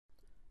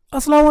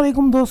अस्सलाम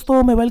वालेकुम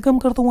दोस्तों, मैं वेलकम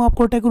करता हूँ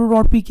आपको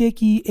Urdu.PK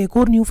की एक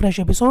और न्यू फ्रेश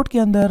एपिसोड के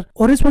अंदर।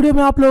 और इस वीडियो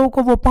में आप लोगों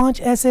को वो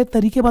 5 ऐसे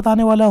तरीके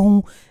बताने वाला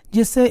हूँ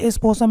जिससे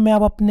इस मौसम में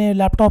आप अपने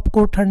लैपटॉप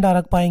को ठंडा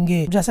रख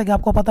पाएंगे। जैसा कि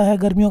आपको पता है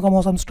गर्मियों का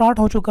मौसम स्टार्ट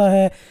हो चुका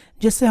है,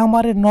 जिससे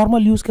हमारे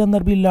नॉर्मल यूज़ के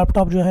अंदर भी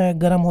लैपटॉप जो है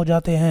गर्म हो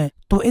जाते हैं।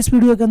 तो इस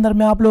वीडियो के अंदर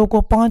मैं आप लोगों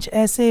को 5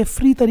 ऐसे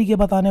फ्री तरीके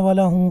बताने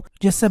वाला हूँ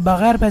जिससे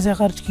बगैर पैसे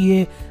खर्च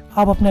किए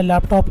आप अपने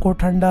लैपटॉप को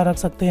ठंडा रख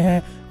सकते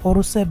हैं और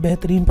उससे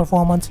बेहतरीन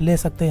परफॉर्मेंस ले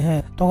सकते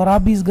हैं। तो अगर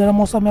आप भी इस गर्म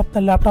मौसम में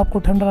अपने लैपटॉप को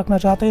ठंडा रखना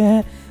चाहते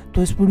हैं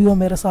तो इस वीडियो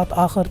मेरे साथ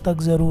आखिर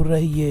तक ज़रूर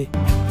रहिए।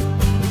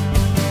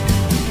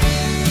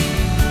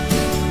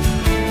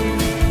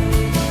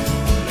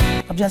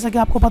 अब जैसा कि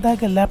आपको पता है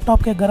कि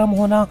लैपटॉप के गर्म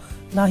होना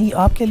ना ही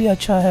आपके लिए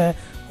अच्छा है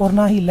और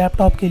ना ही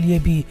लैपटॉप के लिए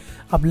भी।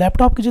 अब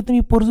लैपटॉप के जितने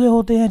भी पुर्जे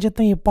होते हैं,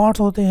 जितने भी पार्ट्स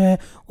होते हैं,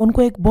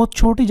 उनको एक बहुत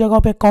छोटी जगह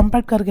पे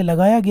कॉम्पैक्ट करके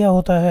लगाया गया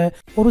होता है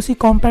और उसी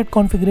कॉम्पैक्ट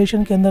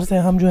कॉन्फ़िगरेशन के अंदर से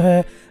हम जो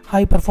है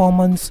हाई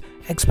परफॉर्मेंस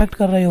एक्सपेक्ट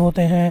कर रहे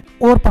होते हैं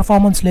और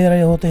परफॉर्मेंस ले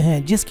रहे होते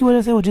हैं, जिसकी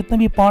वजह से वो जितने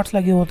भी पार्ट्स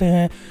लगे होते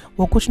हैं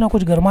वो कुछ ना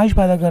कुछ गर्माइश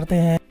पैदा करते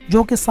हैं,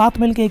 जो कि साथ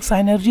मिलकर एक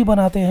साइनर्जी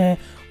बनाते हैं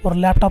और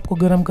लैपटॉप को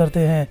गर्म करते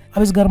हैं।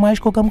 अब इस गर्माइश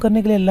को कम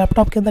करने के लिए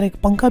लैपटॉप के अंदर एक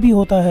पंखा भी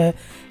होता है।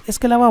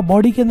 इसके अलावा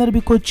बॉडी के अंदर भी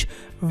कुछ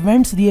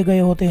वेंट्स दिए गए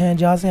होते हैं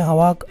जहाँ से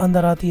हवा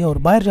अंदर आती है और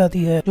बाहर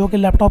जाती है, जो कि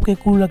लैपटॉप के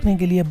कूल रखने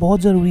के लिए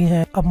बहुत ज़रूरी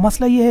है। अब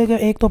मसला ये है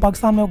कि एक तो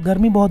पाकिस्तान में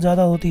गर्मी बहुत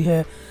ज़्यादा होती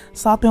है,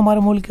 साथ में हमारे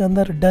मुल्क के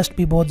अंदर डस्ट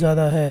भी बहुत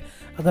ज़्यादा है।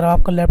 अगर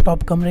आपका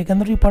लैपटॉप कमरे के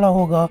अंदर भी पड़ा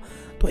होगा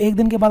तो एक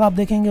दिन के बाद आप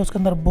देखेंगे उसके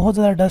अंदर बहुत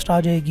ज़्यादा डस्ट आ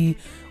जाएगी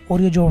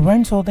और ये जो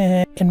वेंट्स होते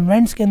हैं, इन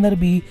वेंट्स के अंदर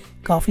भी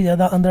काफ़ी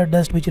ज़्यादा अंदर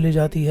डस्ट भी चली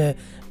जाती है,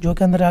 जो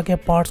कि अंदर आके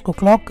पार्ट्स को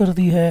क्लॉग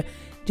करती है,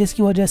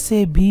 जिसकी वजह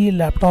से भी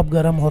लैपटॉप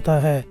गर्म होता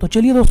है। तो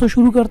चलिए दोस्तों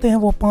शुरू करते हैं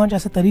वो 5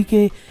 ऐसे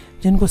तरीके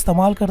जिनको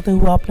इस्तेमाल करते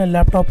हुए आप अपने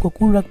लैपटॉप को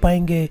कूल रख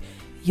पाएंगे।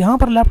 यहाँ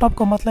पर लैपटॉप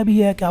का मतलब ही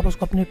है कि आप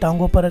उसको अपनी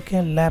टांगों पर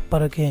रखें, लैप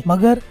पर रखें,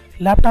 मगर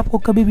लैपटॉप को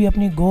कभी भी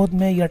अपनी गोद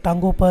में या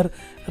टांगों पर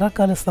रख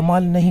कर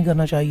इस्तेमाल नहीं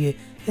करना चाहिए।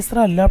 इस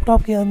तरह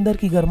लैपटॉप के अंदर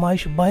की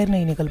गर्माइश बाहर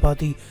नहीं निकल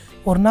पाती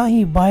और ना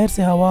ही बाहर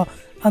से हवा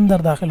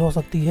अंदर दाखिल हो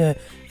सकती है।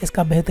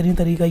 इसका बेहतरीन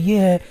तरीका ये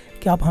है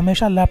कि आप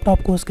हमेशा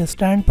लैपटॉप को उसके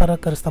स्टैंड पर रख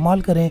कर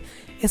इस्तेमाल करें।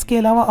 इसके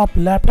अलावा आप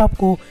लैपटॉप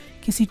को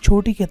किसी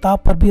छोटी किताब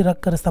पर भी रख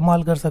कर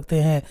इस्तेमाल कर सकते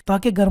हैं,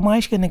 ताकि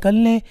गर्माइश के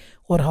निकलने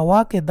और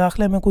हवा के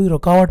दाखिले में कोई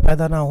रुकावट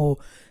पैदा ना हो।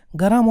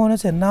 गर्म होने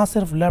से ना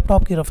सिर्फ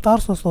लैपटॉप की रफ्तार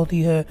सुस्त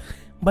होती है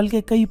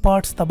बल्कि कई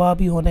पार्ट्स तबाह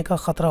भी होने का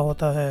ख़तरा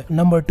होता है।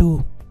 Number 2,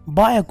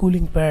 bye a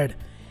cooling pad.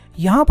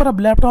 यहाँ पर अब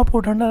लैपटॉप को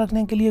ठंडा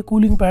रखने के लिए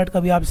कूलिंग पैड का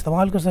भी आप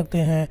इस्तेमाल कर सकते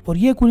हैं और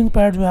ये कूलिंग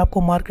पैड जो है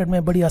आपको मार्केट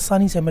में बड़ी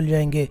आसानी से मिल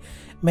जाएंगे।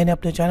 मैंने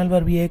अपने चैनल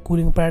पर भी एक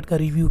कूलिंग पैड का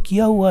रिव्यू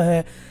किया हुआ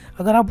है।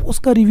 अगर आप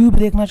उसका रिव्यू भी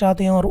देखना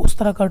चाहते हैं और उस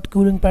तरह का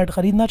कूलिंग पैड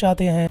खरीदना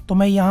चाहते हैं तो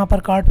मैं यहाँ पर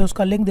कार्ड पे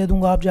उसका लिंक दे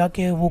दूंगा, आप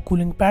जाके वो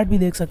कूलिंग पैड भी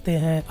देख सकते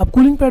हैं। अब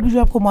कूलिंग पैड भी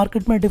जो आपको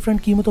मार्केट में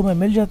डिफरेंट कीमतों में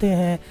मिल जाते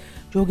हैं,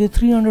 जो कि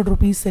 300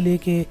 रुपीज़ से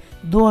लेके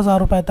 2000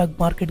 रुपये तक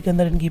मार्केट के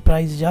अंदर इनकी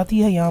प्राइस जाती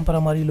है यहाँ पर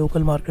हमारी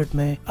लोकल मार्केट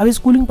में। अब इस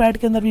कूलिंग पैड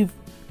के अंदर भी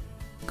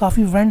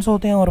काफ़ी वेंट्स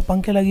होते हैं और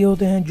पंखे लगे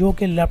होते हैं, जो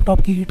कि लैपटॉप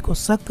की हीट को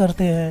सक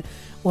करते हैं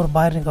और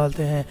बाहर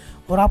निकालते हैं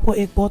और आपको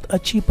एक बहुत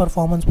अच्छी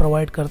परफॉर्मेंस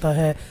प्रोवाइड करता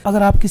है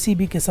अगर आप किसी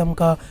भी किस्म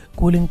का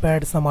कूलिंग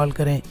पैड इस्तेमाल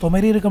करें। तो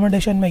मेरी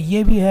रिकमेंडेशन में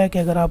ये भी है कि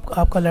अगर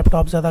आपका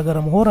लैपटॉप ज़्यादा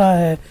गर्म हो रहा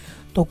है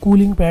तो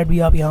कूलिंग पैड भी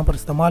आप यहाँ पर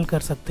इस्तेमाल कर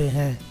सकते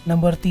हैं।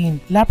 नंबर 3,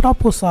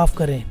 लैपटॉप को साफ़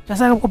करें।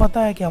 जैसा कि आपको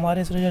पता है कि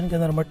हमारे इस रीजन के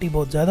अंदर मिट्टी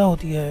बहुत ज़्यादा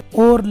होती है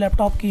और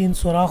लैपटॉप की इन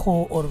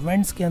सुराखों और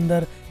वेंट्स के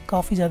अंदर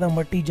काफ़ी ज़्यादा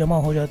मिट्टी जमा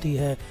हो जाती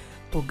है।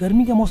 तो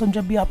गर्मी का मौसम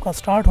जब भी आपका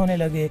स्टार्ट होने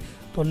लगे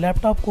तो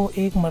लैपटॉप को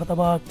एक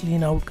मरतबा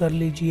क्लीन आउट कर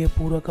लीजिए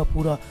पूरा का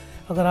पूरा।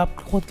 अगर आप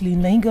खुद क्लीन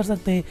नहीं कर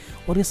सकते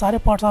और ये सारे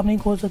पार्ट्स आप नहीं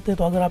खोल सकते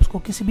तो अगर आप इसको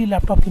किसी भी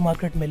लैपटॉप की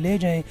मार्केट में ले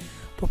जाएं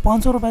तो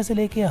 500 रुपये से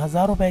लेके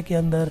 1000 रुपये के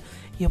अंदर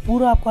ये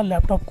पूरा आपका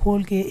लैपटॉप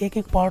खोल के एक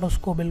एक पार्ट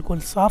उसको बिल्कुल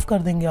साफ़ कर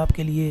देंगे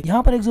आपके लिए।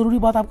 यहाँ पर एक ज़रूरी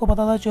बात आपको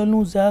बताता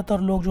चलूँ, ज़्यादातर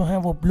लोग जो हैं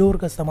वो ब्लोअर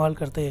का इस्तेमाल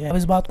करते हैं। अब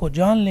इस बात को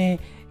जान लें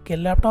कि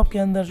लैपटॉप के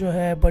अंदर जो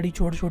है बड़ी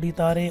छोटी छोटी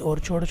तारें और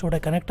छोटे छोटे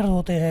कनेक्टर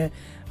होते हैं।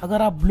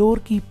 अगर आप ब्लोअर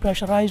की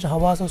प्रेशराइज्ड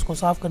हवा से उसको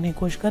साफ़ करने की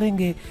कोशिश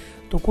करेंगे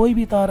तो कोई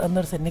भी तार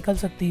अंदर से निकल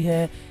सकती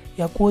है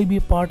या कोई भी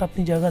पार्ट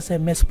अपनी जगह से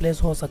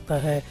मिसप्लेस हो सकता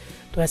है।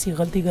 तो ऐसी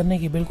गलती करने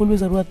की बिल्कुल भी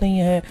ज़रूरत नहीं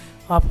है,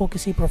 आपको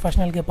किसी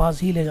प्रोफेशनल के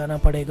पास ही ले जाना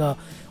पड़ेगा।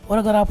 और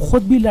अगर आप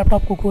ख़ुद भी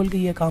लैपटॉप को खोल के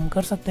ये काम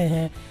कर सकते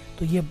हैं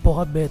तो ये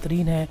बहुत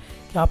बेहतरीन है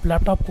कि आप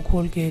लैपटॉप को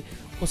खोल के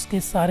उसके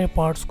सारे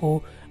पार्ट्स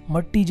को,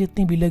 मिट्टी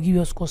जितनी भी लगी हुई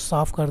है उसको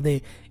साफ़ कर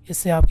दे।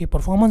 इससे आपकी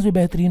परफॉर्मेंस भी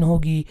बेहतरीन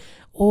होगी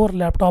और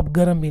लैपटॉप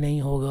गर्म भी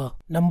नहीं होगा।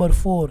 Number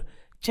 4,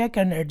 check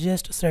and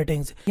adjust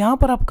settings. यहाँ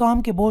पर आप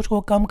काम के बोझ को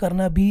कम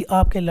करना भी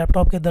आपके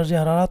लैपटॉप के दर्जे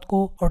हरारत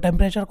को और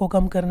टेम्परेचर को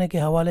कम करने के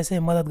हवाले से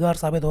मददगार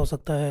साबित हो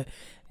सकता है।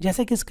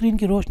 जैसे कि स्क्रीन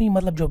की रोशनी,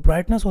 मतलब जो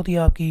ब्राइटनेस होती है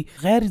आपकी,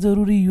 गैर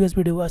ज़रूरी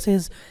USB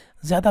डिवाइसेस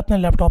ज़्यादा अपने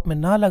लैपटॉप में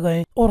ना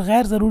लगाएं और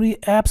गैर ज़रूरी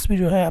ऐप्स भी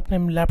जो है अपने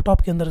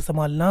लैपटॉप के अंदर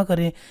इस्तेमाल ना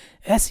करें।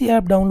 ऐसी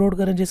ऐप डाउनलोड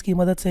करें जिसकी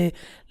मदद से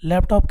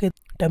लैपटॉप के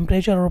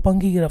टेम्परेचर और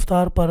पंखे की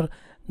रफ्तार पर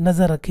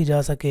नज़र रखी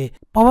जा सके।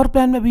 पावर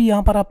प्लान में भी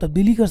यहाँ पर आप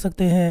तब्दीली कर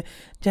सकते हैं,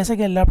 जैसे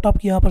कि लैपटॉप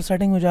की यहाँ पर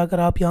सेटिंग में जाकर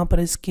आप यहाँ पर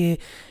इसके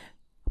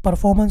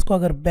परफॉर्मेंस को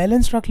अगर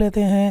बैलेंस रख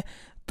लेते हैं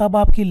तब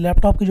आपकी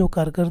लैपटॉप की जो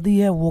कारकर्दगी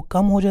है वो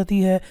कम हो जाती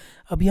है।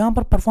 अब यहाँ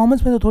पर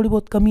परफॉर्मेंस में तो थोड़ी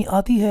बहुत कमी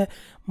आती है,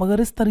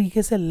 मगर इस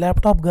तरीके से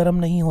लैपटॉप गर्म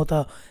नहीं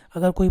होता।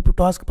 अगर कोई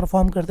टास्क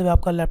परफॉर्म करते हुए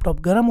आपका लैपटॉप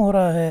गर्म हो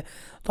रहा है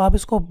तो आप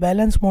इसको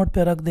बैलेंस मोड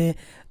पे रख दें,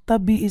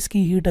 तब भी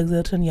इसकी हीट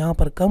एक्सर्शन यहाँ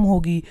पर कम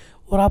होगी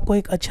और आपको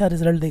एक अच्छा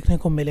रिजल्ट देखने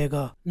को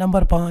मिलेगा।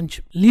 Number 5,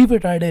 leave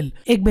it idol.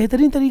 एक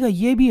बेहतरीन तरीका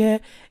ये भी है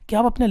कि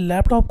आप अपने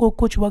लैपटॉप को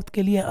कुछ वक्त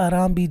के लिए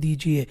आराम भी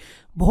दीजिए,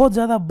 बहुत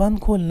ज़्यादा बंद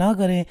खोल ना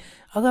करें।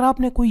 अगर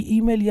आपने कोई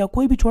ईमेल या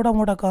कोई भी छोटा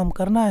मोटा काम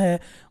करना है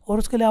और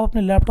उसके लिए आप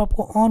अपने लैपटॉप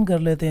को ऑन कर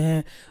लेते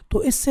हैं,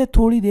 तो इससे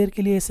थोड़ी देर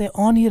के लिए इसे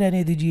ऑन ही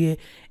रहने दीजिए,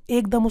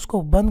 एकदम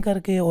उसको बंद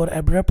करके और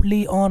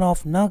एब्रप्टली ऑन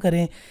ऑफ ना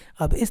करें।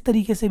 अब इस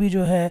तरीके से भी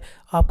जो है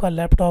आपका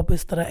लैपटॉप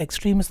इस तरह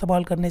एक्सट्रीम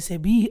इस्तेमाल करने से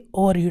भी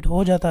ओवरहीट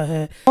हो जाता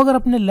है। अगर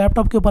अपने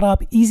लैपटॉप के ऊपर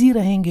आप इजी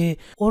रहेंगे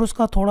और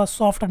उसका थोड़ा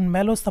सॉफ्ट एंड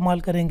मेलो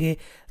इस्तेमाल करेंगे,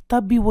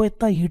 तब भी वो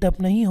इतना हीटअप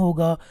नहीं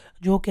होगा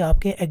जो कि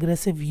आपके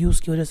एग्रेसिव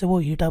यूज़ की वजह से वो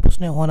हीटअप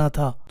उसने होना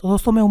था। तो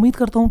दोस्तों, मैं उम्मीद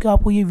करता हूँ कि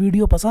आपको ये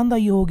वीडियो पसंद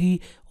आई होगी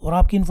और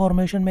आपकी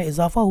इन्फॉर्मेशन में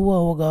इजाफा हुआ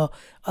होगा।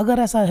 अगर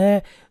ऐसा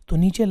है तो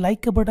नीचे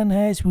लाइक का बटन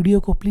है, इस वीडियो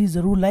को प्लीज़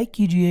ज़रूर लाइक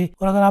कीजिए।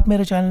 और अगर आप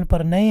मेरे चैनल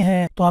पर नए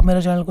हैं तो आप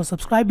मेरे चैनल को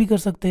सब्सक्राइब भी कर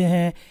सकते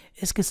हैं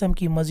इस किस्म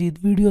की मज़ीद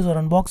वीडियोज़ और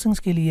अनबॉक्सिंग्स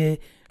के लिए।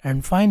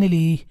 And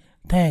finally,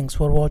 thanks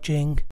for watching.